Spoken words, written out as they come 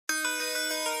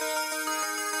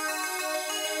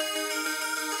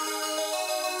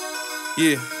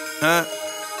Yeah, huh?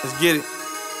 Let's get it.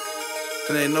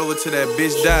 It ain't over till that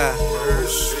bitch die.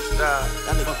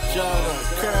 That nigga Joe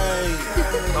crazy.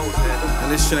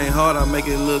 And this shit ain't hard, I make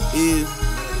it look easy.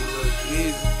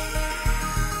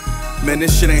 Man,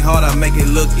 this shit ain't hard, I make it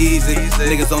look easy.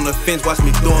 Niggas on the fence, watch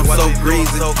me do 'em so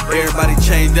greasy. Everybody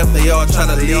changed up, they all try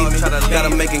to leave me. Got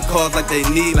 'em making calls like they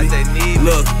need me.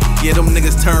 Look, yeah, them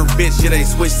niggas turn bitch, yeah, they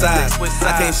switch sides.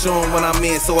 I can't show 'em when I'm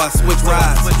in, so I switch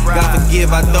rides. God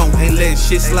forgive, I don't, ain't letting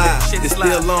shit slide. It's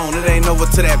still on, it ain't over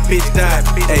till that bitch die.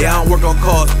 Hey, I don't work on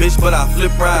cars, bitch, but I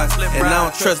flip rides. And I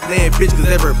don't trust nan bitch, cause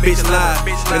every bitch lie.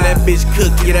 When that bitch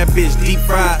cook, yeah, that bitch deep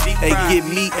fried. Hey, get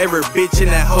me, every bitch in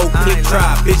that whole clique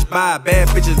try. Bitch, bye. Bad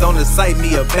bitches don't incite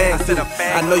me a bad dude.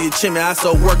 I know you chimney, I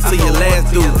so work till your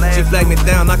last dude. She flag me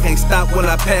down, I can't stop when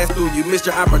I pass through. You missed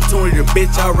your opportunity, the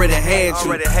bitch already had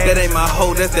you. That ain't my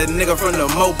hoe, that's that nigga from the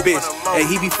Mo bitch. Hey,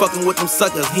 he be fucking with them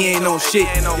suckers, he ain't on shit.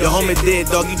 Your homie dead,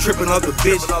 dog, you tripping off the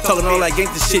bitch. Talking all like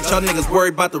ain't the shit, y'all niggas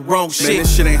worried about the wrong shit. Man,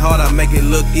 this shit ain't hard, I make it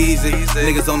look easy.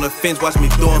 Niggas on the fence, watch me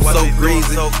do 'em so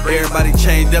greasy. Everybody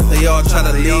changed up, they all try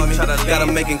to leave me. Got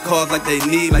 'em making calls like they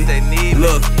need me.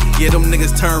 Look, yeah, them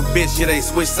niggas turn bitch, yeah, they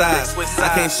switch sides. I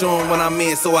can't show 'em when I'm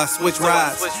in, so I switch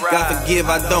rides. God forgive,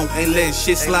 I don't, ain't letting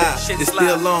shit slide. It's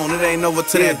still on, it ain't over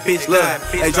till that bitch die.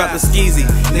 They drop the skeezy,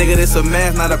 nigga, this a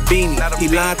mask, not a beanie. He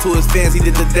lied to his fans, he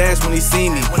did the dash when he see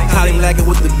me. Caught him lacking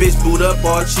with the bitch boot up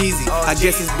all cheesy. I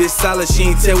guess this bitch solid, she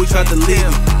ain't tell we tried to leave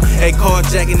me. Hey,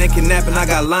 carjacking and kidnapping, I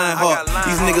got lying heart.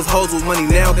 These niggas hoes with money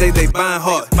nowadays, they buying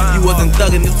hard. You wasn't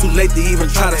thugging, it's too late to even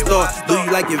try to start. Do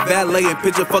you like your valet and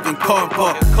pitch your fucking car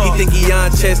park? He think he on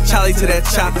chest, Charlie to that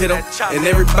chop hit him. And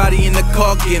everybody in the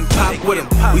car getting popped with him.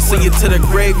 We send you to the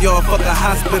graveyard, fuck a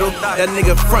hospital. That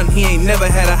nigga front, he ain't never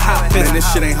had a hot piss. Man,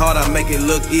 this shit ain't hard, I make it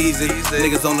look easy.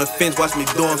 Niggas on the fence, watch me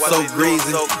do 'em so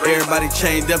greasy. Everybody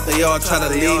changed up, they all try to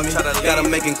leave me. Got 'em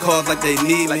making calls like they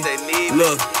need me.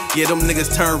 Look, yeah, them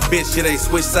niggas turn bitch, yeah, they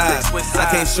switch sides. I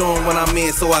can't show 'em when I'm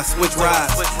in, so I switch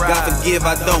rides. God forgive,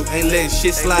 I don't, ain't letting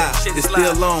shit slide. It's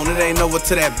still on, it ain't over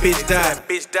till that bitch die.